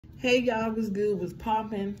Hey y'all, what's good? What's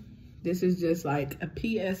popping? This is just like a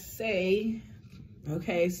PSA.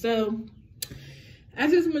 Okay, so I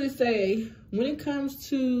just want to say, when it comes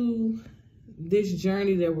to this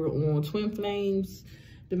journey that we're on, twin flames,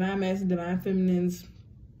 divine masculine, divine feminines,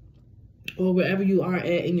 or wherever you are at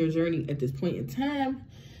in your journey at this point in time,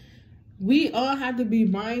 we all have to be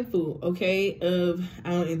mindful, okay, of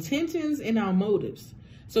our intentions and our motives.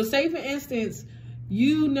 So say, for instance,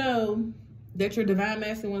 you know that your divine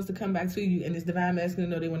masculine wants to come back to you, and this divine masculine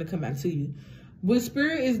know they want to come back to you. What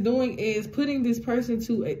spirit is doing is putting this person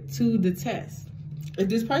to the test. If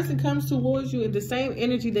this person comes towards you in the same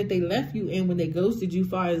energy that they left you in when they ghosted you,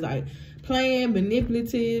 far as like playing,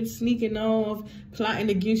 manipulative, sneaking off, plotting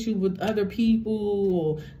against you with other people,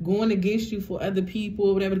 or going against you for other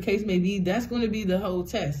people, whatever the case may be, that's going to be the whole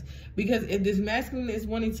test. Because if this masculine is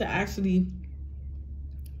wanting to actually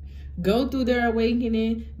go through their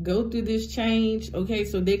awakening, go through this change, okay,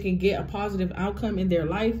 so they can get a positive outcome in their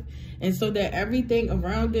life, and so that everything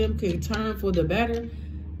around them can turn for the better,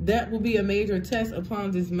 that will be a major test upon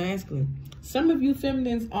this masculine. Some of you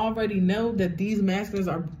feminines already know that these masculines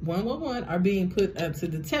are are being put up to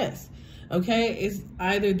the test, okay? It's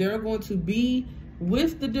either they're going to be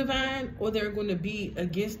with the divine or they're going to be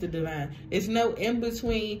against the divine. It's no in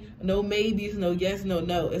between, no maybes, no yes, no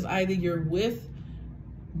no. It's either you're with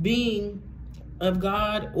being of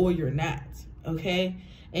God or you're not, okay?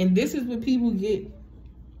 And this is what people get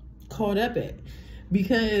caught up at,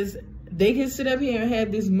 because they can sit up here and have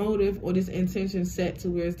this motive or this intention set to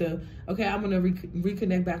where it's the, okay, I'm going to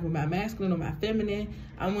reconnect back with my masculine or my feminine.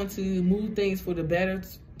 I want to move things for the better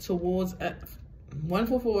towards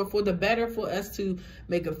for the better, for us to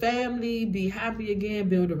make a family, be happy again,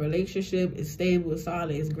 build a relationship. It's stable, it's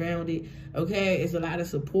solid, it's grounded, okay? It's a lot of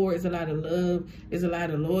support, it's a lot of love, it's a lot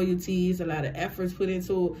of loyalty, it's a lot of efforts put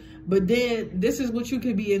into it. But then this is what you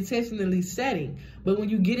could be intentionally setting. But when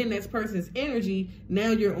you get in this person's energy,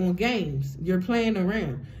 now you're on games, you're playing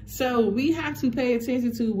around. So we have to pay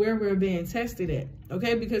attention to where we're being tested at,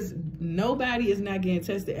 okay? Because nobody is not getting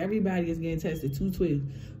tested. Everybody is getting tested 212,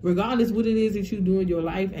 regardless what it is that you do in your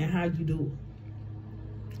life and how you do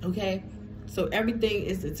it, okay? So everything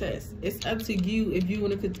is a test. It's up to you if you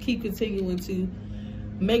want to keep continuing to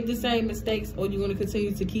make the same mistakes, or you're going to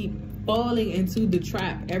continue to keep falling into the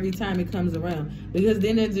trap every time it comes around. Because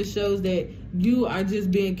then it just shows that you are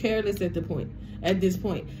just being careless at this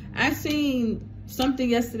point. I seen something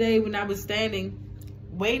yesterday when I was standing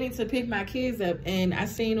waiting to pick my kids up, and I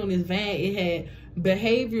seen on this van it had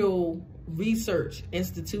behavioral research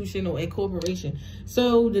institution or incorporation.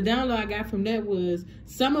 So the download I got from that was,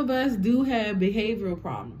 some of us do have behavioral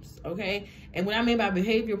problems, okay? And what I mean by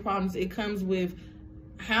behavioral problems, it comes with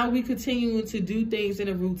how we continue to do things in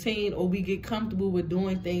a routine, or we get comfortable with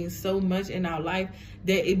doing things so much in our life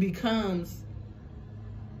that it becomes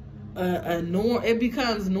it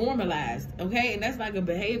becomes normalized, okay? And that's like a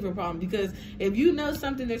behavioral problem, because if you know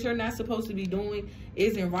something that you're not supposed to be doing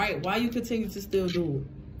isn't right, why you continue to still do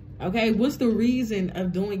it? Okay, what's the reason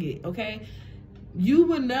of doing it? Okay, you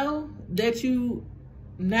would know that you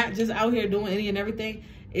not just out here doing any and everything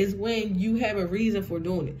is when you have a reason for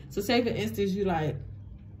doing it. So say, for instance, you like,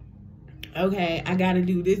 okay, I got to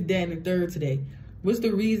do this, that, and the third today. What's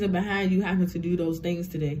the reason behind you having to do those things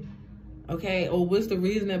today? Okay, or what's the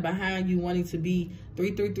reason behind you wanting to be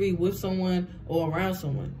 333 with someone or around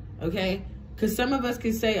someone? Okay, because some of us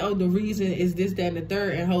can say, oh, the reason is this, that, and the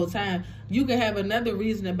third, and whole time you can have another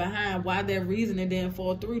reason behind why that reasoning didn't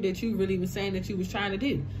fall through that you really was saying that you was trying to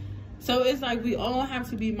do. So it's like we all have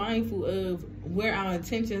to be mindful of where our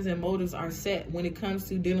intentions and motives are set when it comes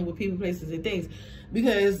to dealing with people, places, and things.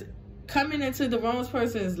 Because coming into the wrong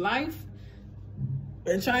person's life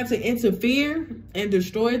and trying to interfere and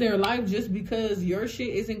destroy their life just because your shit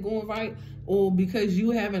isn't going right, or because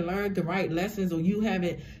you haven't learned the right lessons, or you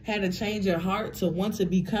haven't had a change of heart to want to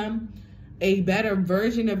become a better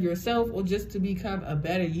version of yourself, or just to become a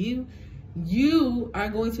better you, you are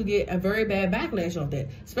going to get a very bad backlash on that.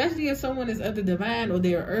 Especially if someone is of the divine, or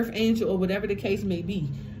they're earth angel, or whatever the case may be.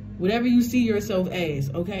 Whatever you see yourself as,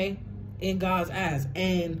 okay, in God's eyes.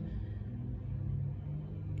 And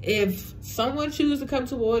if someone chooses to come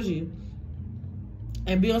towards you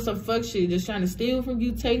and be on some fuck shit, just trying to steal from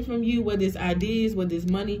you, take from you, whether it's ideas, whether it's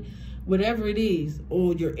money, whatever it is,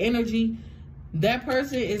 or your energy, that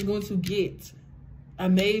person is going to get a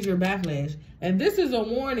major backlash. And this is a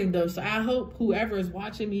warning, though, so I hope whoever is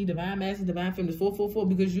watching me, Divine Masculine, Divine Feminine 444,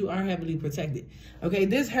 because you are heavily protected. Okay,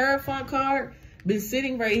 this Hierophant card been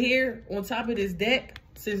sitting right here on top of this deck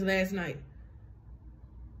since last night.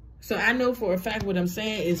 So I know for a fact what I'm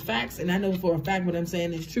saying is facts, and I know for a fact what I'm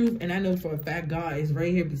saying is truth, and I know for a fact God is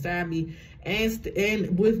right here beside me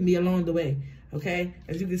and with me along the way, okay?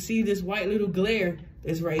 As you can see, this white little glare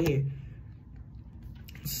is right here.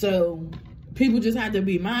 So people just have to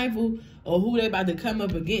be mindful of who they're about to come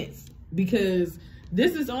up against, because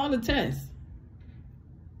this is all a test.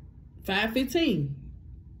 5:15.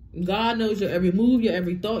 God knows your every move, your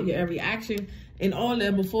every thought, your every action, and all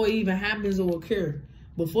that before it even happens or occur.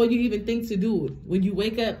 Before you even think to do it. When you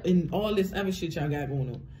wake up and all this other shit y'all got going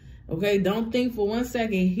on. Okay? Don't think for 1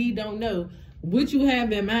 second he don't know what you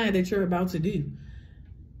have in mind that you're about to do.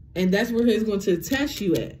 And that's where he's going to test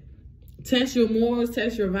you at. Test your morals,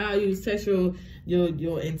 test your values, test your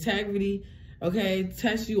integrity. Okay?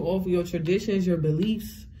 Test you off of your traditions, your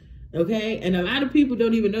beliefs. Okay? And a lot of people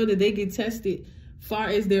don't even know that they get tested far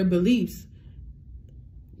as their beliefs,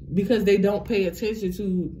 because they don't pay attention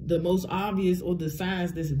to the most obvious or the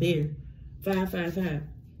signs that's there. 555.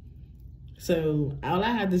 So all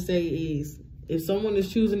I have to say is, if someone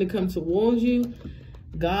is choosing to come towards you,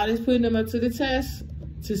 God is putting them up to the test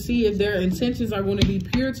to see if their intentions are going to be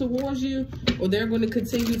pure towards you, or they're going to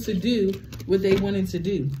continue to do what they wanted to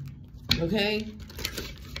do. Okay?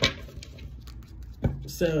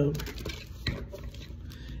 So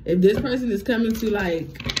if this person is coming to like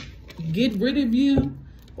get rid of you,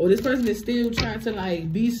 or this person is still trying to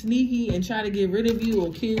like be sneaky and try to get rid of you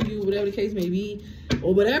or kill you, whatever the case may be,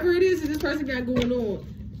 or whatever it is that this person got going on,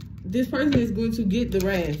 this person is going to get the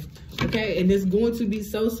wrath, okay? And it's going to be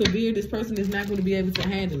so severe, this person is not going to be able to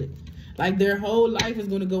handle it. Like their whole life is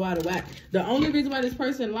going to go out of whack. The only reason why this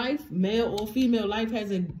person's life, male or female life,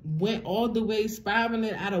 hasn't went all the way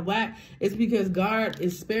spiraling out of whack is because God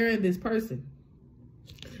is sparing this person.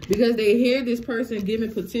 Because they hear this person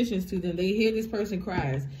giving petitions to them. They hear this person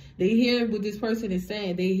cries. They hear what this person is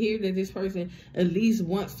saying. They hear that this person at least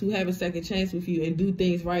wants to have a second chance with you and do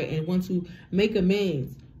things right and want to make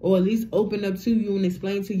amends, or at least open up to you and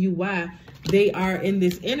explain to you why they are in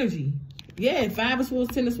this energy. Yeah, 5 of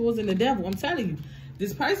Swords, 10 of Swords, and the Devil. I'm telling you,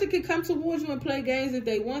 this person can come towards you and play games if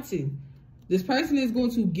they want to. This person is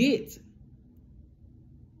going to get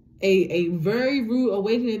a very rude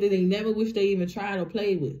awakening that they never wish they even tried or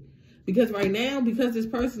played with. Because right now, because this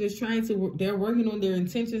person is trying to, they're working on their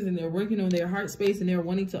intentions and they're working on their heart space and they're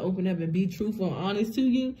wanting to open up and be truthful and honest to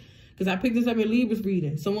you. Because I picked this up in Libra's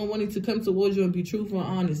reading. Someone wanting to come towards you and be truthful and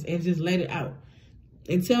honest and just let it out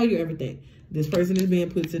and tell you everything. This person is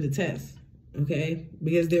being put to the test. Okay?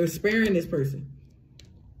 Because they're sparing this person.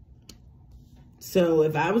 So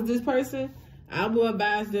if I was this person, I will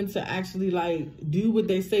advise them to actually like do what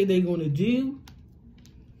they say they're going to do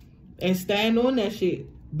and stand on that shit,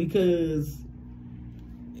 because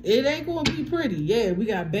it ain't going to be pretty. Yeah, we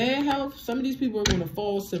got bad health. Some of these people are going to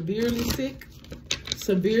fall severely sick,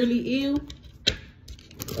 severely ill.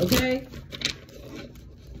 Okay?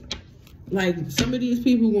 Like some of these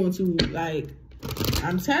people going to like,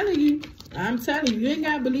 I'm telling you, you ain't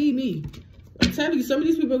got to believe me. I'm telling you, some of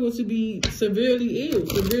these people are going to be severely ill,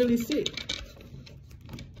 severely sick.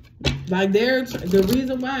 Like the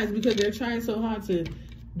reason why is because they're trying so hard to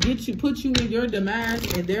get you, put you in your demise,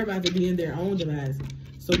 and they're about to be in their own demise.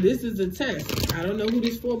 So this is a test. I don't know who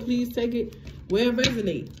this for. Please take it where it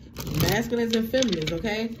resonates. Masculines and feminines,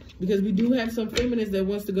 okay? Because we do have some feminines that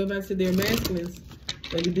wants to go back to their masculines,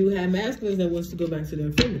 and we do have masculines that wants to go back to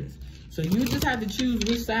their feminines. So you just have to choose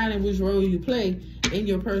which side and which role you play in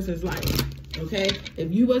your person's life. Okay,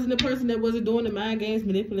 if you wasn't the person that wasn't doing the mind games,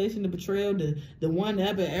 manipulation, the betrayal, the one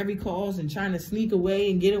up at every cause and trying to sneak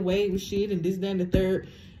away and get away with shit and this, that, and the third,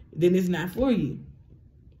 then it's not for you.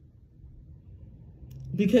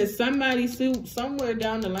 Because somebody, somewhere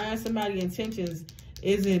down the line, somebody's intentions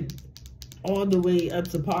isn't all the way up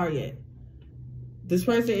to par yet. This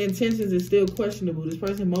person's intentions is still questionable. This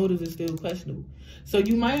person's motives is still questionable. So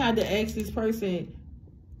you might have to ask this person,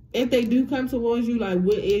 if they do come towards you, like,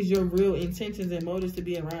 what is your real intentions and motives to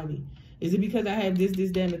be around me? Is it because I have this,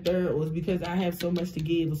 that, and the third, or is it because I have so much to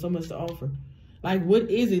give or so much to offer? Like,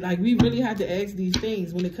 what is it? Like, we really have to ask these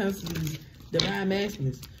things when it comes to these divine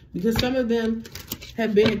masculines. Because some of them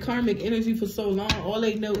have been in karmic energy for so long, all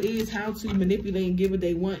they know is how to manipulate and get what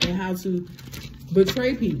they want and how to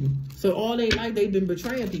betray people. So all they like, they've been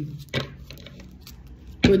betraying people.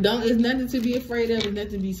 But it's nothing to be afraid of, it's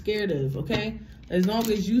nothing to be scared of, okay? As long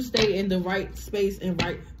as you stay in the right space and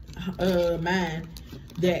right mind,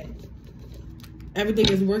 that everything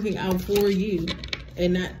is working out for you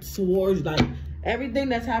and not towards, like, everything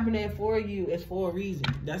that's happening for you is for a reason.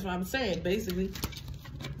 That's what I'm saying, basically.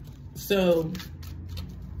 So,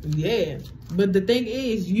 yeah. But the thing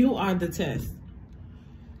is, you are the test.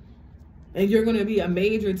 And you're going to be a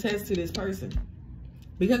major test to this person.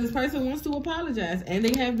 Because this person wants to apologize. And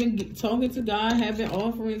they have been talking to God, having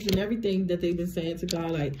offerings and everything that they've been saying to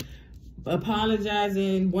God. Like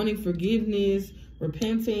apologizing, wanting forgiveness,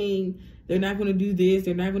 repenting. They're not going to do this.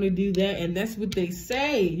 They're not going to do that. And that's what they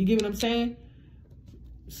say. You get what I'm saying?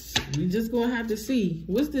 You're just going to have to see.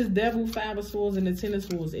 What's this Devil, 5 of Swords, and the 10 of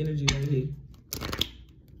Swords energy right here?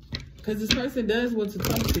 Because this person does want to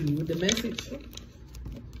talk to you with the message.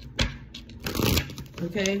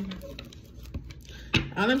 Okay?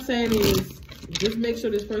 All I'm saying is, just make sure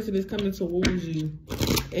this person is coming towards you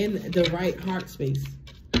in the right heart space.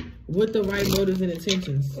 With the right motives and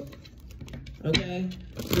intentions. Okay?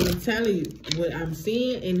 But I'm telling you, what I'm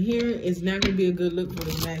seeing and hearing is not going to be a good look for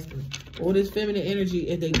this masculine. Or this feminine energy.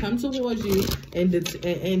 If they come towards you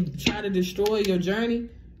and try to destroy your journey,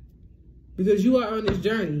 because you are on this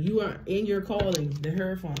journey. You are in your calling, the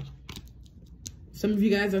Hierophant. Some of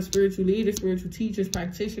you guys are spiritual leaders, spiritual teachers,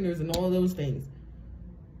 practitioners, and all those things.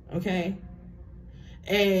 Okay?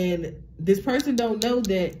 And this person don't know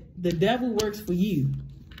that the devil works for you.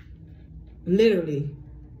 Literally.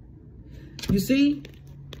 You see?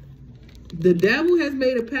 The devil has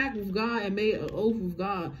made a pact with God and made an oath with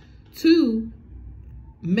God to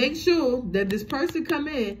make sure that this person come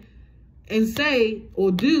in and say or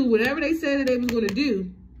do whatever they said that they was going to do.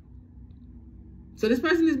 So this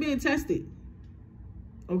person is being tested.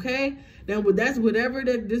 Okay? Now, that's whatever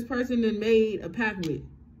that this person then made a pact with.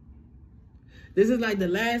 This is like the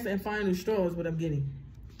last and final straw is what I'm getting.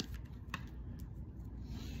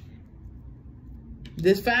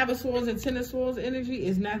 This 5 of Swords and 10 of Swords energy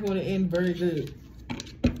is not going to end very good.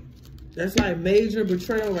 That's like major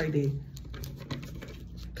betrayal right there.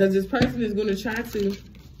 Because this person is going to try to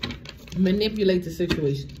manipulate the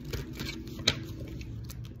situation.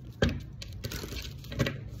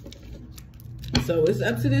 So it's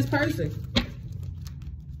up to this person.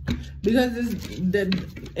 Because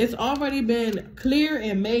it's already been clear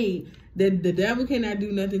and made that the devil cannot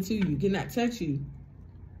do nothing to you. Cannot touch you.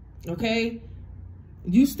 Okay?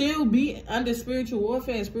 You still be under spiritual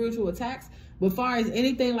warfare and spiritual attacks. But as far as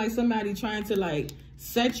anything like somebody trying to like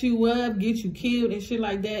set you up, get you killed and shit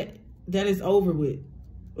like that, that is over with.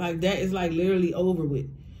 Like that is like literally over with.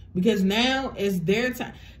 Because now it's their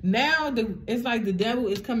time. Now it's like the devil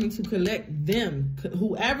is coming to collect them.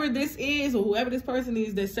 Whoever this is or whoever this person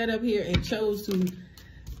is that set up here and chose to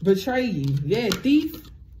betray you. Yeah, thief.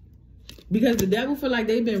 Because the devil feel like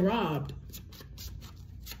they've been robbed.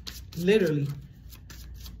 Literally.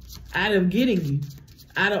 Out of getting you.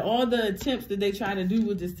 Out of all the attempts that they try to do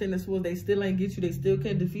with this 10 of Swords, they still ain't get you. They still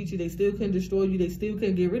can't defeat you. They still can't destroy you. They still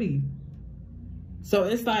can't get rid of you. So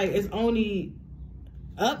it's like it's only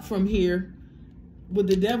up from here with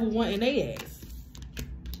the devil wanting their ass.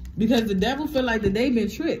 Because the devil feel like that they've been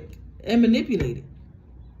tricked and manipulated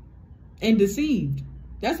and deceived.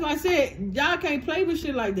 That's why I said y'all can't play with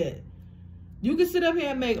shit like that. You can sit up here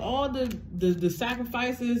and make all the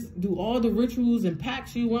sacrifices, do all the rituals and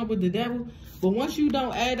pacts you want with the devil. But once you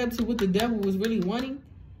don't add up to what the devil was really wanting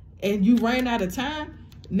and you ran out of time,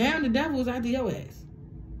 now the devil is after your ass.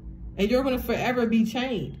 And you're going to forever be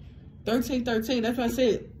chained. 1313, that's why I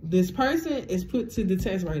said this person is put to the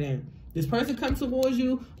test right now. This person comes towards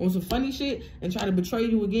you on some funny shit and try to betray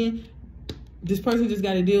you again. This person just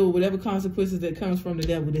got to deal with whatever consequences that comes from the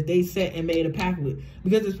devil that they set and made a pact with.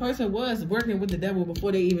 Because this person was working with the devil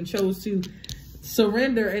before they even chose to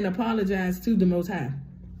surrender and apologize to the Most High.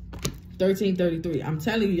 1333. I'm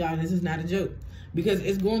telling you, y'all, this is not a joke. Because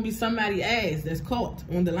it's going to be somebody's ass that's caught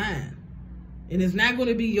on the line. And it's not going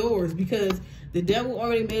to be yours because the devil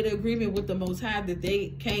already made an agreement with the Most High that they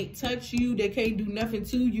can't touch you. They can't do nothing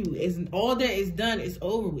to you. All that is done is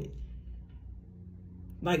over with.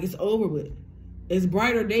 Like, it's over with. It's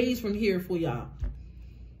brighter days from here for y'all.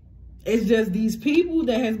 It's just these people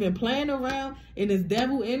that has been playing around in this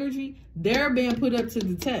devil energy, they're being put up to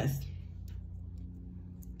the test.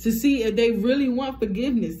 To see if they really want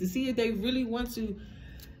forgiveness. To see if they really want to...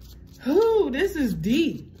 Oh, this is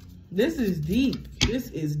deep. This is deep. This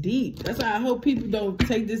is deep. That's why I hope people don't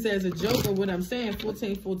take this as a joke or what I'm saying,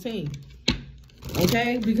 1414.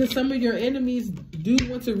 Okay? Because some of your enemies do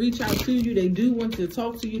want to reach out to you. They do want to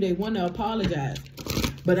talk to you. They want to apologize.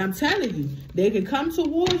 But I'm telling you, they can come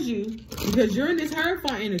towards you because you're in this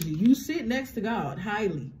Hierophant energy. You sit next to God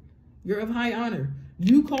highly. You're of high honor.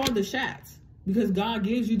 You call the shots because God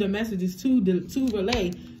gives you the messages to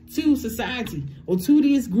relay to society or to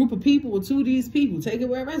this group of people or to these people. Take it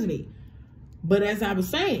where it resonates. But as I was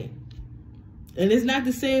saying, and it's not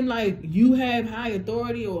the same like you have high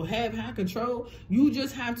authority or have high control. You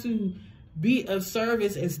just have to be of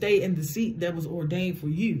service and stay in the seat that was ordained for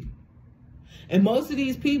you. And most of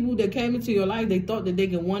these people that came into your life, they thought that they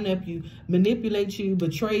can one-up you, manipulate you,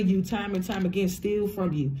 betray you time and time again, steal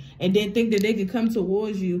from you. And then think that they can come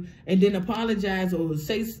towards you and then apologize or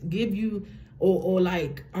say, give you, or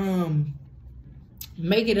like,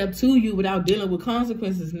 make it up to you without dealing with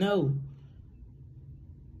consequences. No.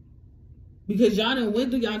 Because y'all done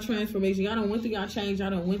went through y'all transformation. Y'all done went through y'all change. Y'all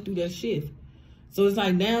done went through that shift. So it's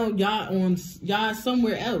like now y'all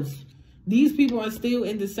somewhere else. These people are still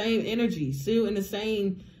in the same energy, still in the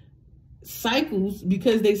same cycles,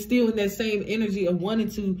 because they still in that same energy of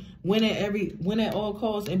wanting to win at all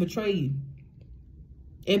costs and betray you.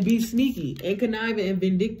 And be sneaky and conniving and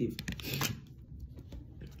vindictive.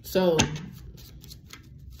 So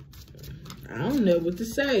I don't know what to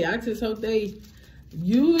say. I just hope they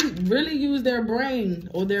really use their brain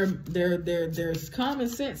or their common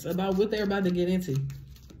sense about what they're about to get into.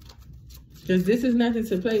 Because this is nothing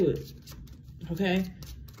to play with. Okay?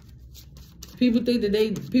 People think that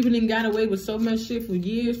people didn't got away with so much shit for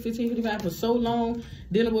years, 15, 55, for so long,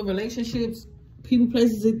 dealing with relationships, people,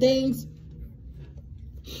 places, and things.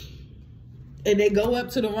 And they go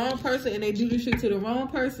up to the wrong person and they do this shit to the wrong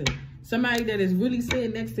person. Somebody that is really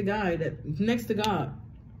sitting next to God,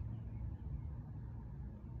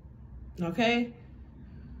 Okay?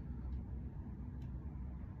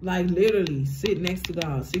 Like literally sit next to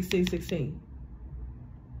God. 16:16.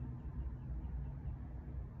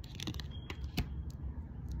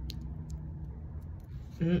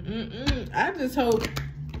 I just hope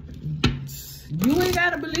you ain't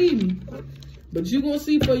gotta believe me, but you gonna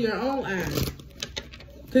see for your own eyes.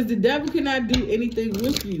 Because the devil cannot do anything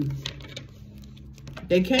with you.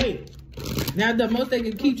 They can't. Now, the most they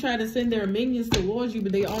can keep trying to send their minions towards you,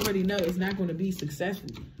 but they already know it's not going to be successful.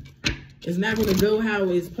 It's not going to go how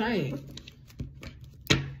it's planned.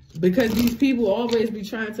 Because these people always be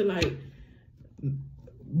trying to, like,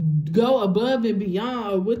 go above and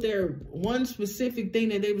beyond with their one specific thing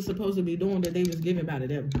that they were supposed to be doing that they was given by the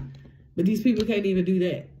devil. But these people can't even do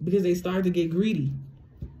that because they start to get greedy.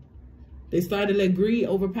 They start to let greed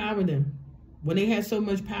overpower them. When they had so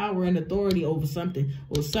much power and authority over something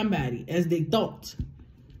or somebody as they thought.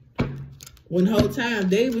 When the whole time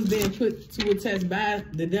they was being put to a test by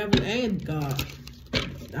the devil and God.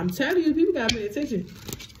 I'm telling you, people gotta pay attention.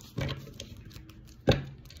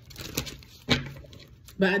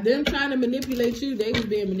 By them trying to manipulate you, they was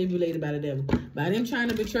being manipulated by the devil. By them trying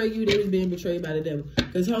to betray you, they was being betrayed by the devil.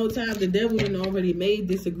 Because the whole time the devil had already made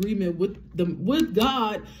this agreement with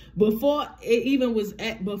God before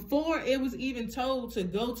it was even told to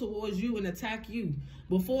go towards you and attack you.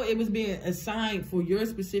 Before it was being assigned for your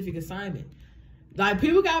specific assignment. Like,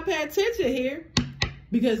 people gotta pay attention here.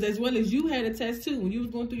 Because as well as you had a test too, when you was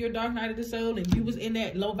going through your dark night of the soul and you was in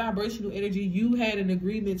that low vibrational energy, you had an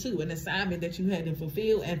agreement too, an assignment that you had to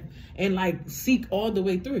fulfill and like seek all the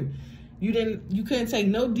way through. You couldn't take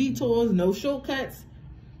no detours, no shortcuts.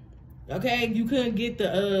 Okay, you couldn't get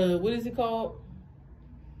the what is it called?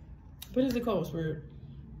 What is it called, Spirit?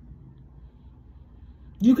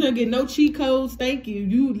 You couldn't get no cheat codes. Thank you.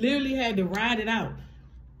 You literally had to ride it out.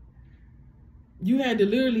 You had to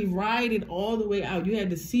literally ride it all the way out. You had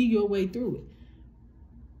to see your way through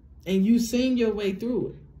it. And you seen your way through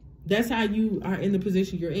it. That's how you are in the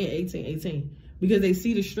position you're in, 1818. Because they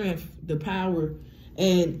see the strength, the power,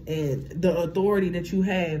 and the authority that you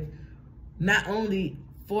have, not only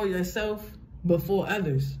for yourself, but for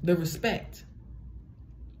others. The respect.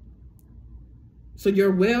 So you're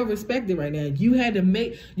well respected right now. You had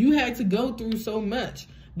to go through so much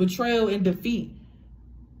betrayal and defeat.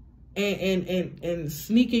 And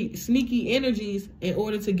sneaky energies in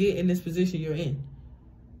order to get in this position you're in.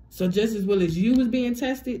 So just as well as you was being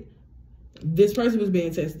tested, this person was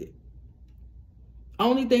being tested.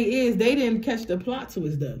 Only thing is, they didn't catch the plot to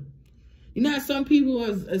his though. You know how some people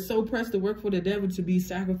are so pressed to work for the devil to be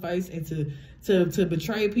sacrificed and to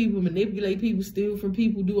betray people, manipulate people, steal from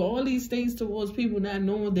people, do all these things towards people, not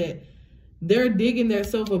knowing that they're digging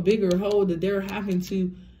themselves a bigger hole that they're having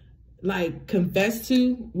to like confess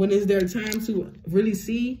to when it's their time to really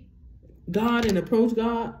see God and approach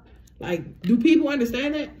God. Like, do people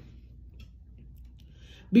understand that?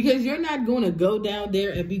 Because you're not going to go down there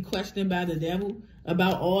and be questioned by the devil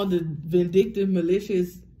about all the vindictive,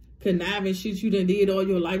 malicious, conniving shit you done did all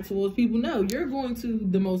your life towards people. No, you're going to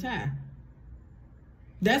the Most High.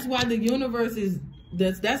 That's why the universe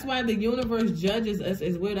that's why the universe judges us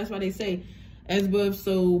as well. That's why they say, as above,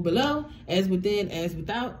 so below, as within, as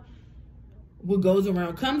without. What goes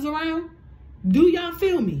around comes around. Do y'all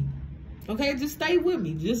feel me? Okay, just stay with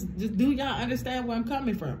me. Just do y'all understand where I'm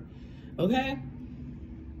coming from? Okay?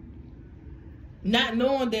 Not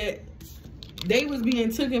knowing that they was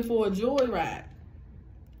being taken for a joyride.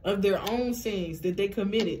 of their own sins that they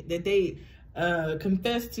committed, that they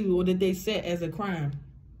confessed to, or that they set as a crime.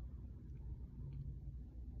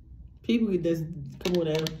 People just, come on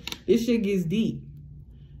now. This shit gets deep.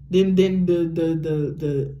 Then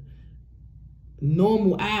the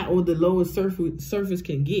normal eye or the lowest surface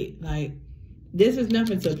can get. Like, this is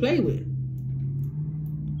nothing to play with.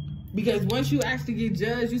 Because once you actually get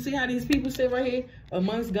judged, you see how these people sit right here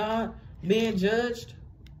amongst God being judged?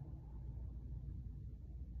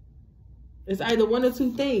 It's either one or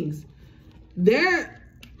two things. They're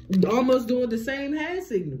almost doing the same hand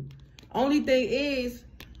signal. Only thing is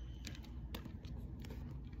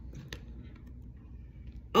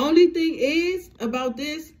about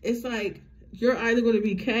this, it's like you're either going to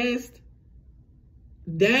be cast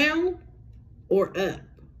down or up.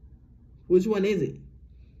 Which one is it?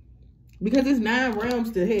 Because it's 9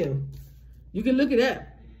 realms to hell. You can look it up.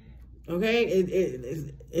 Okay?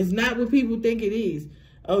 It's not what people think it is.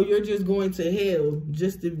 Oh, you're just going to hell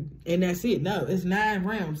and that's it. No, it's 9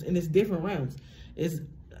 realms, and it's different realms. It's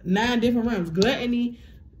 9 different realms. Gluttony,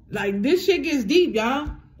 like, this shit gets deep,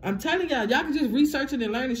 y'all. I'm telling y'all can just research it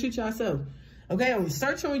and learn the shit yourself. Okay, or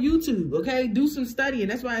search on YouTube, okay? Do some studying.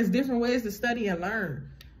 That's why it's different ways to study and learn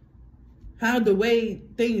how the way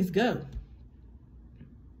things go.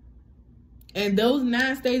 And those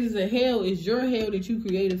 9 stages of hell is your hell that you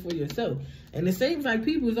created for yourself. And it seems like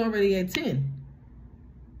people is already at 10.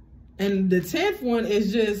 And the 10th one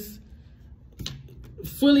is just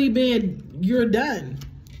fully being, you're done.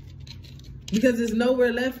 Because there's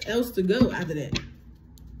nowhere left else to go after that.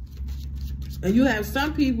 And you have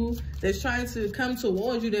some people that's trying to come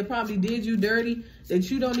towards you that probably did you dirty,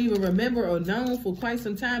 that you don't even remember or know for quite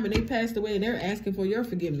some time, and they passed away and they're asking for your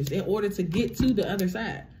forgiveness in order to get to the other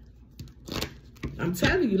side. I'm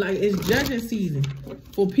telling you, like, it's judging season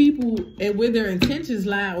for people and where their intentions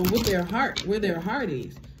lie, or where their heart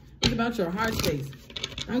is. It's about your heart space.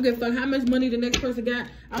 I don't give a fuck how much money the next person got.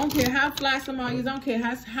 I don't care how fly somebody is. I don't care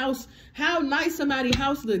how nice somebody's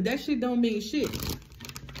house look. That shit don't mean shit.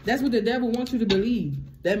 That's what the devil wants you to believe.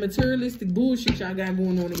 That materialistic bullshit y'all got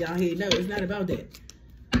going on in y'all head. No, it's not about that.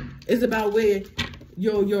 It's about where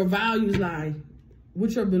your values lie,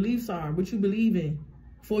 what your beliefs are, what you believe in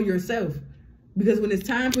for yourself. Because when it's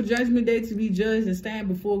time for judgment day to be judged and stand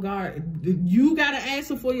before God, you got to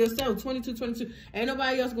answer for yourself. 22. Ain't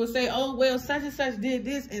nobody else going to say, oh, well, such and such did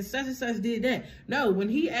this and such did that. No, when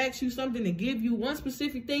he asks you something to give you one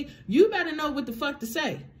specific thing, you better know what the fuck to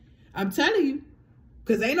say. I'm telling you.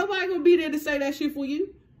 Because ain't nobody going to be there to say that shit for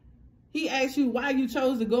you. He asked you why you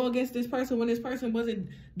chose to go against this person when this person wasn't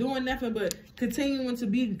doing nothing but continuing to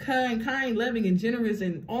be kind, loving, and generous,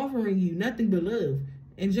 and offering you nothing but love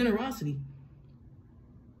and generosity.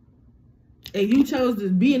 And you chose to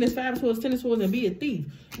be in this 5 swords, 10 swords, and be a thief.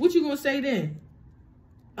 What you going to say then?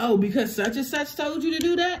 Oh, because such and such told you to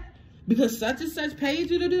do that? Because such and such paid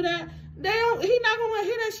you to do that? He not going to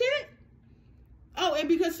hear that shit? Oh, and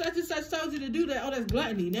because such and such told you to do that, oh, that's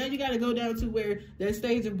gluttony. Now you got to go down to where that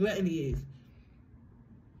stage of gluttony is.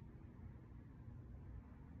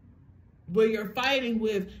 Where you're fighting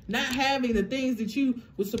with not having the things that you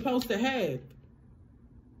were supposed to have.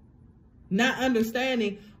 Not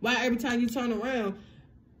understanding why every time you turn around,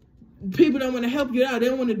 people don't want to help you out. They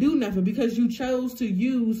don't want to do nothing because you chose to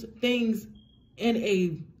use things in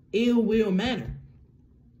a ill will manner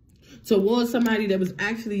towards somebody that was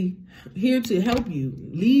actually here to help you,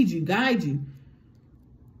 lead you, guide you,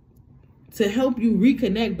 to help you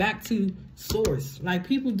reconnect back to source. Like,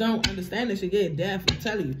 people don't understand this shit. Get deaf, I'm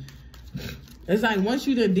telling you. It's like, once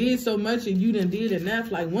you done did so much and you done did enough,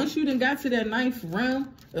 like, once you done got to that 9th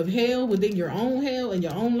realm of hell within your own hell and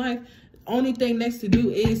your own life, only thing next to do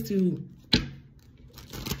is to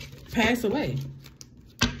pass away.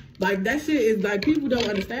 Like, that shit is like, people don't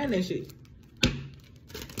understand that shit.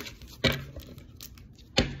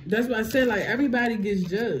 That's why I said, like, everybody gets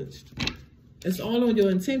judged. It's all on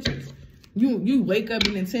your intentions. You wake up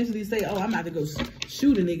and intentionally say, oh, I'm about to go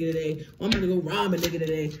shoot a nigga today. Or I'm about to go rob a nigga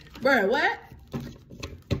today. Bruh, what?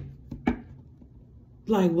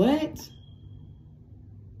 Like, what?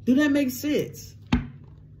 Do that make sense?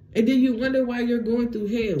 And then you wonder why you're going through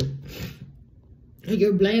hell. And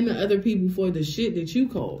you're blaming other people for the shit that you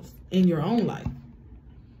caused in your own life.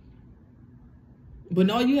 But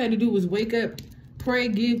all you had to do was wake up, pray,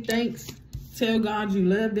 give thanks, tell God you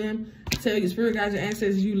love them, tell your spirit guides, your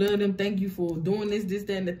ancestors you love them, thank you for doing this, that,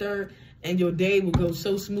 and the third, and your day will go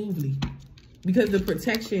so smoothly because the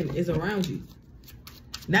protection is around you.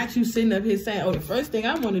 Not you sitting up here saying, oh, the first thing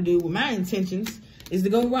I want to do with my intentions is to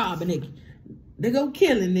go rob a nigga, to go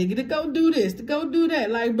kill a nigga, to go do this, to go do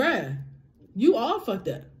that. Like, bruh, you all fucked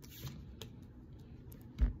up.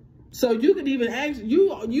 So you could even ask,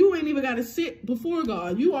 you ain't even got to sit before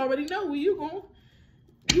God. You already know where you're going.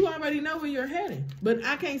 You already know where you're heading. But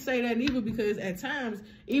I can't say that either, because at times,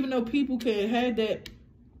 even though people can have that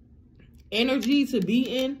energy to be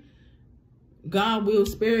in, God will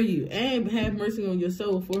spare you and have mercy on your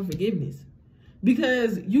soul for forgiveness.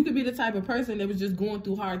 Because you could be the type of person that was just going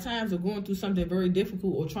through hard times or going through something very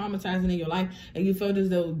difficult or traumatizing in your life, and you felt as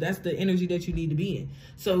though that's the energy that you need to be in.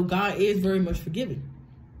 So God is very much forgiving.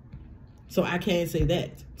 So I can say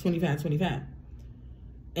that, 25-25.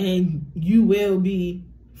 And you will be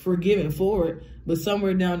forgiven for it, but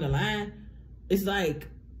somewhere down the line, it's like,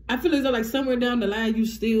 I feel as though like somewhere down the line, you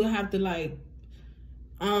still have to like,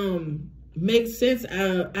 make sense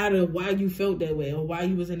out of why you felt that way or why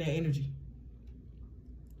you was in that energy.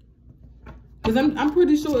 Because I'm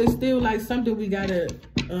pretty sure it's still like something we gotta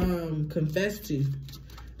confess to.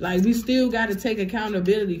 Like we still gotta take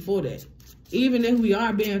accountability for that. Even if we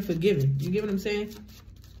are being forgiven. You get what I'm saying?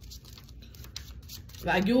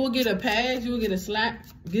 Like you will get a pass, you will get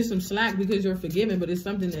some slack because you're forgiven, but it's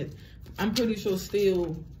something that I'm pretty sure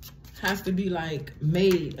still has to be like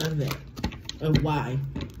made of that. Of why.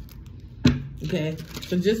 Okay?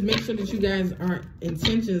 So just make sure that you guys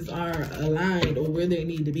intentions are aligned or where they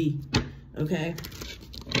need to be. Okay?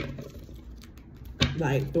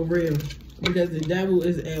 Like, for real. Because the devil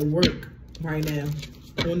is at work right now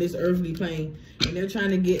on this earthly plane. And they're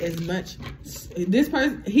trying to get as much... This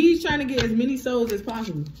person, he's trying to get as many souls as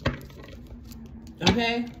possible.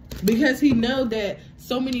 Okay? Because he knows that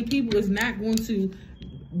so many people is not going to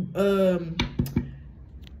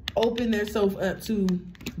open themselves up to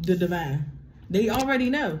the divine. They already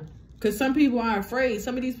know. Because some people are afraid.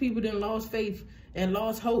 Some of these people done lost faith and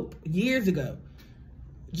lost hope years ago.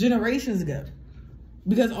 Generations ago.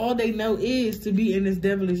 Because all they know is to be in this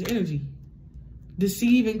devilish energy.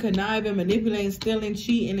 Deceiving, conniving, manipulating, stealing,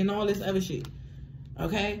 cheating, and all this other shit.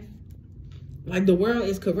 Okay? Like the world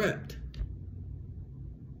is corrupt.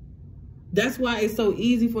 That's why it's so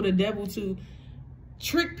easy for the devil to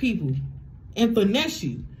trick people and finesse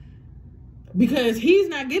you. Because he's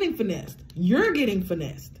not getting finessed. You're getting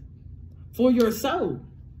finessed for your soul.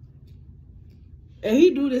 And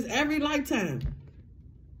he do this every lifetime.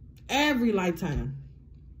 Every lifetime.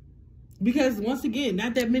 Because once again,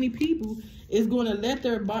 not that many people is going to let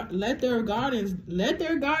their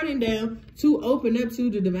garden down to open up to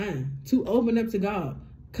the divine, to open up to God.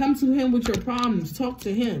 Come to him with your problems. Talk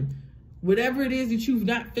to him. Whatever it is that you're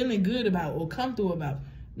not feeling good about or comfortable about.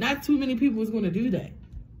 Not too many people is going to do that.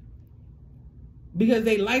 Because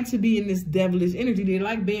they like to be in this devilish energy. They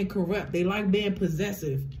like being corrupt. They like being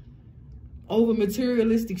possessive over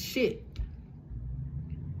materialistic shit.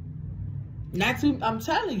 I'm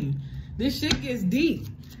telling you, this shit gets deep.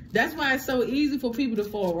 That's why it's so easy for people to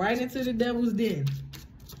fall right into the devil's den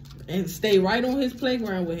and stay right on his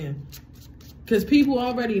playground with him. Because people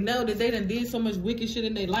already know that they done did so much wicked shit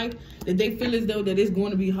in their life that they feel as though that it's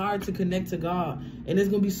going to be hard to connect to God. And there's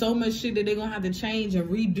going to be so much shit that they're going to have to change and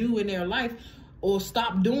redo in their life or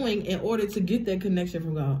stop doing in order to get that connection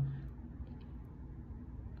from God.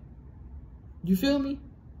 You feel me?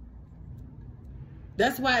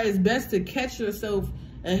 That's why it's best to catch yourself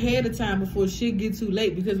ahead of time before shit get too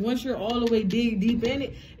late. Because once you're all the way deep in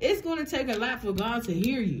it, it's going to take a lot for God to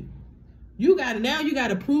hear you. You got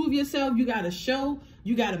to prove yourself. You got to show.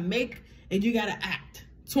 You got to make. And you got to act.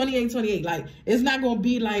 28-28. Like, it's not going to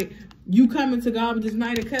be like you coming to God with this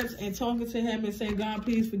Knight of Cups and talking to him and saying, God,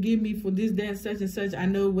 please forgive me for this, that, such and such. I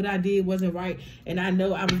know what I did wasn't right. And I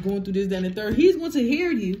know I was going through this, that, and the third. He's going to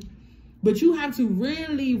hear you. But you have to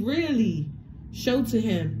really, really show to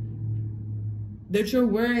him that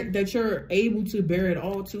you're able to bear it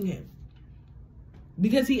all to him.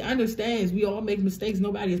 Because he understands we all make mistakes.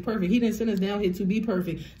 Nobody is perfect. He didn't send us down here to be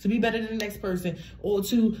perfect, to be better than the next person, or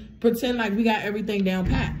to pretend like we got everything down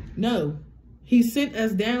pat. No. He sent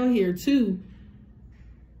us down here to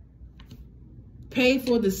pay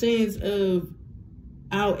for the sins of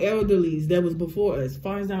our elderlies that was before us, as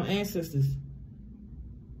far as our ancestors.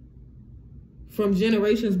 From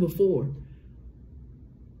generations before.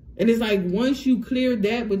 And it's like once you clear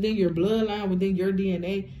that within your bloodline, within your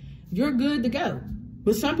DNA, you're good to go.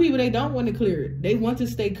 But some people, they don't want to clear it. They want to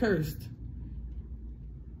stay cursed.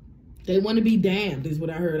 They want to be damned is what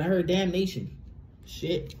I heard. I heard damnation.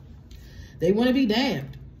 Shit. They want to be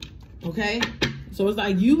damned. Okay? So it's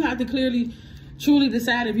like you have to clearly, truly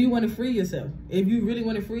decide if you want to free yourself. If you really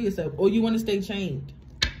want to free yourself. Or you want to stay chained.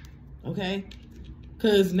 Okay?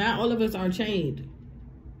 Because not all of us are chained.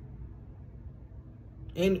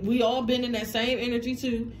 And we all been in that same energy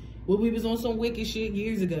too. When we was on some wicked shit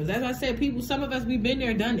years ago. As I said, some of us, we've been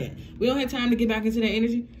there, done that. We don't have time to get back into that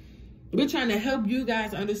energy. We're trying to help you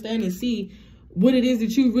guys understand and see what it is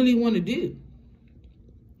that you really want to do.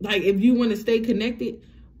 Like, if you want to stay connected,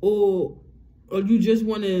 or you just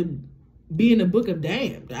want to be in the book of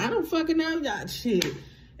damned. I don't fucking know, y'all. Shit.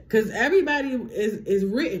 Because everybody is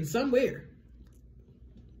written somewhere.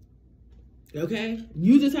 Okay?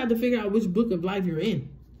 You just have to figure out which book of life you're in.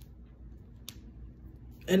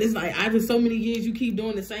 And it's like, after so many years, you keep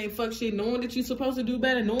doing the same fuck shit, knowing that you're supposed to do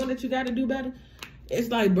better, knowing that you got to do better. It's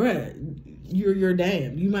like, bruh, you're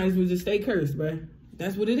damned. You might as well just stay cursed, bruh.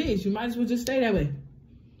 That's what it is. You might as well just stay that way.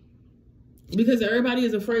 Because everybody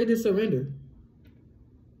is afraid to surrender.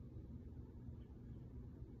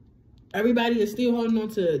 Everybody is still holding on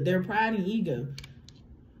to their pride and ego.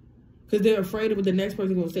 Because they're afraid of what the next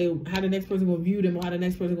person going to say, how the next person going to view them, or how the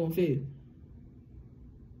next person going to feel.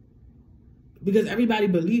 Because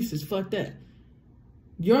everybody's beliefs is fucked up.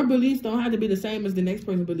 Your beliefs don't have to be the same as the next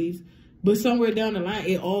person's beliefs. But somewhere down the line,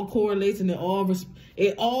 it all correlates and it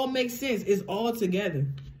all makes sense. It's all together.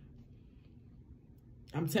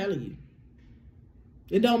 I'm telling you.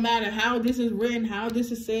 It don't matter how this is written, how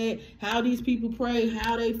this is said, how these people pray,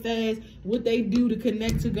 how they fast, what they do to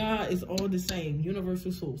connect to God. It's all the same.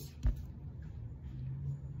 Universal source.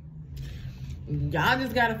 Y'all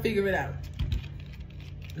just got to figure it out.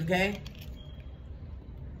 Okay?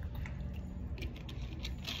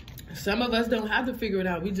 Some of us don't have to figure it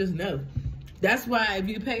out. We just know. That's why if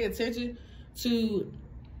you pay attention to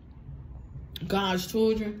God's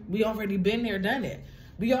children, we already been there, done that.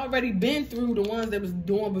 We already been through the ones that was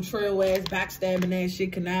doing betrayal ass, backstabbing ass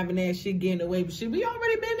shit, conniving ass shit, getting away with shit. We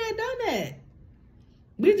already been there, done that.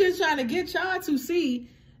 We just trying to get y'all to see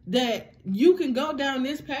that you can go down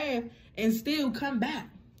this path and still come back.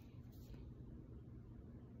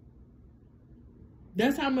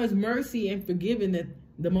 That's how much mercy and forgiving that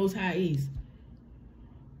the Most High is.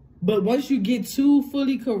 But once you get too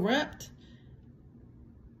fully corrupt,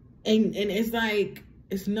 and it's like,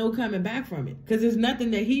 it's no coming back from it. Because there's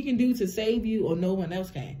nothing that he can do to save you, or no one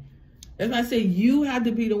else can. That's why I say you have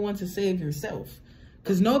to be the one to save yourself.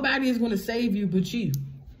 Because nobody is going to save you but you.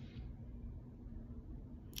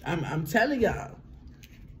 I'm telling y'all.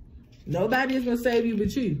 Nobody is going to save you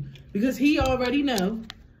but you. Because he already know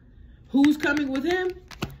who's coming with him.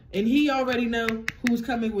 And he already know who's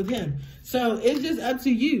coming with him. So it's just up to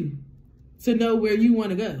you to know where you want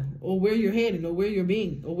to go. Or where you're heading. Or where you're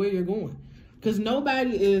being. Or where you're going. Because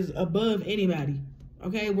nobody is above anybody.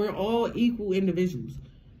 Okay? We're all equal individuals.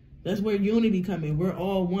 That's where unity comes in. We're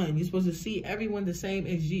all one. You're supposed to see everyone the same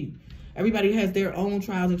as you. Everybody has their own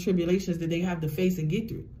trials and tribulations that they have to face and get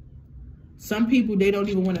through. Some people, they don't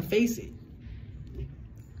even want to face it.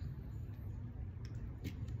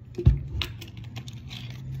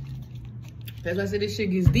 That's why I said this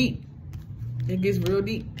shit gets deep. It gets real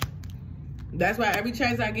deep. That's why every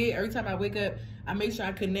chance I get, every time I wake up, I make sure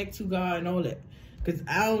I connect to God and all that. Because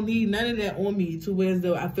I don't need none of that on me to where as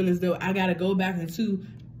though I feel as though I got to go back into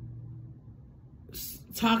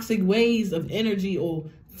toxic ways of energy or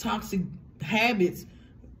toxic habits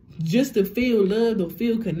just to feel loved or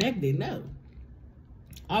feel connected. No.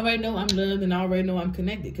 I already know I'm loved and I already know I'm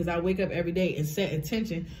connected because I wake up every day and set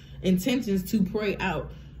intentions to pray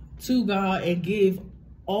out to God and give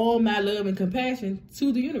all my love and compassion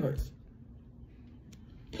to the universe.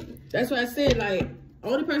 That's why I said, like,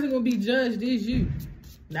 only person gonna be judged is you,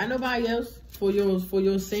 not nobody else for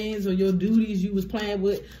your sins or your duties you was playing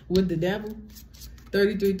with the devil.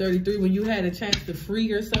 33, when you had a chance to free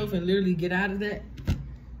yourself and literally get out of that.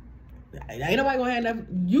 Ain't nobody gonna have enough.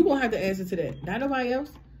 You gonna have to answer to that, not nobody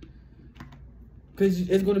else. Because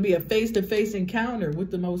it's gonna be a face-to-face encounter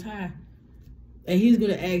with the Most High, and He's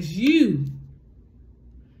gonna ask you,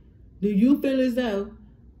 do you feel as though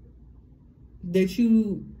that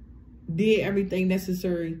you did everything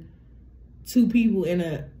necessary to people in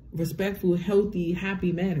a respectful, healthy,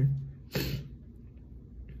 happy manner?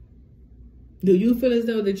 Do you feel as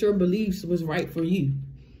though that your beliefs was right for you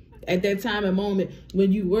at that time and moment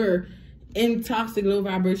when you were in toxic, low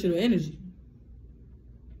vibrational energy?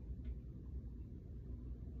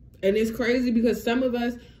 And it's crazy because some of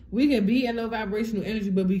us, we can be in low vibrational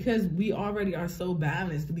energy, but because we already are so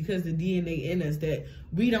balanced, because the DNA in us, that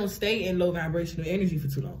we don't stay in low vibrational energy for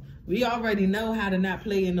too long. We already know how to not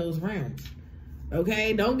play in those realms.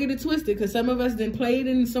 Okay? Don't get it twisted, because some of us done played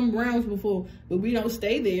in some realms before, but we don't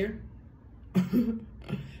stay there.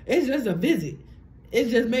 It's just a visit.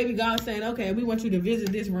 It's just maybe God saying, okay, we want you to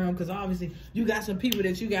visit this realm because obviously you got some people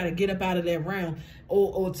that you got to get up out of that realm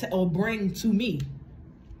or bring to me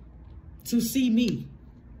to see me.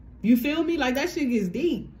 You feel me? Like, that shit gets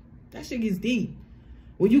deep. That shit gets deep.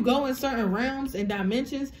 When you go in certain realms and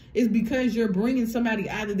dimensions, it's because you're bringing somebody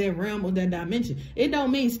out of that realm or that dimension. It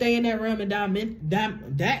don't mean stay in that realm and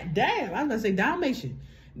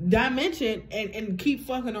dimension and keep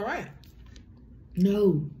fucking around.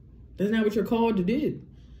 No, that's not what you're called to do.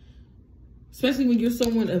 Especially when you're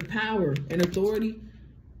someone of power and authority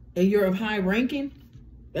and you're of high ranking.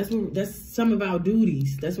 That's some of our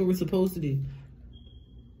duties. That's what we're supposed to do.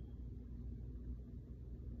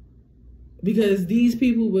 Because these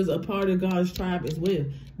people was a part of God's tribe as well.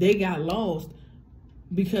 They got lost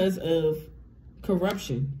because of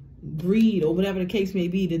corruption, greed, or whatever the case may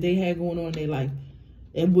be that they had going on in their life.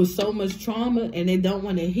 And with so much trauma and they don't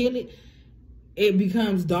want to heal it, it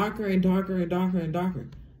becomes darker and darker and darker and darker.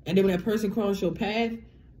 And then when that person crosses your path,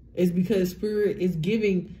 it's because Spirit is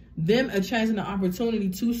giving them a chance and an opportunity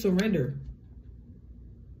to surrender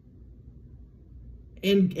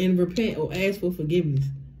and repent or ask for forgiveness.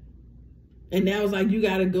 And now it's like you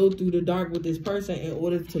got to go through the dark with this person in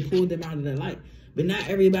order to pull them out of the light. But not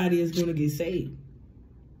everybody is going to get saved.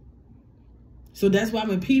 So that's why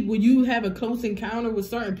when you have a close encounter with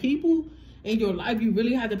certain people in your life, you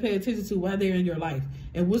really have to pay attention to why they're in your life.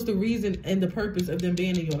 And what's the reason and the purpose of them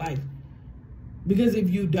being in your life. Because if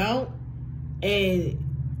you don't, and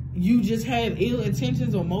you just have ill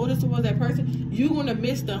intentions or motives towards that person, you're going to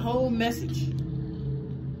miss the whole message.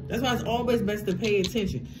 That's why it's always best to pay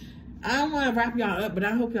attention. I don't want to wrap y'all up, but I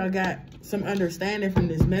hope y'all got some understanding from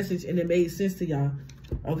this message and it made sense to y'all.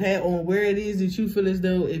 Okay, on where it is that you feel as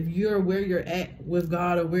though if you're where you're at with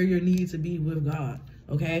God or where you need to be with God.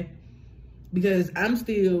 Okay, because I'm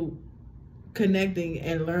still connecting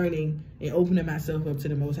and learning and opening myself up to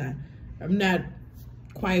the Most High. I'm not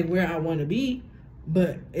quite where I want to be,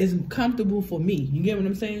 but it's comfortable for me. You get what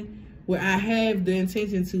I'm saying? Where I have the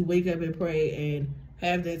intention to wake up and pray and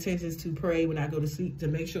have the intentions to pray when I go to sleep to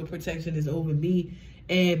make sure protection is over me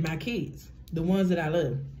and my kids, the ones that I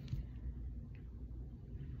love.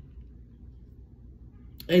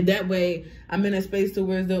 And that way, I'm in a space to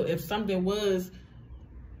where as though if something was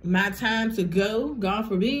my time to go, God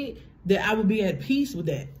forbid, that I would be at peace with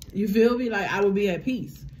that. You feel me? Like I would be at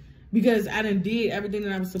peace. Because I done did everything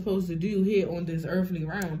that I was supposed to do here on this earthly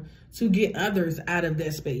realm to get others out of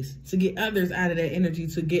that space, to get others out of that energy,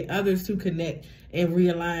 to get others to connect and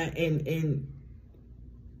realign and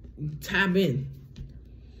tap in.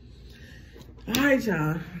 All right,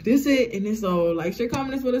 y'all. This is it, and it's all. Like, share,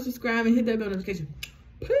 comment, as well as subscribe, and hit that bell notification.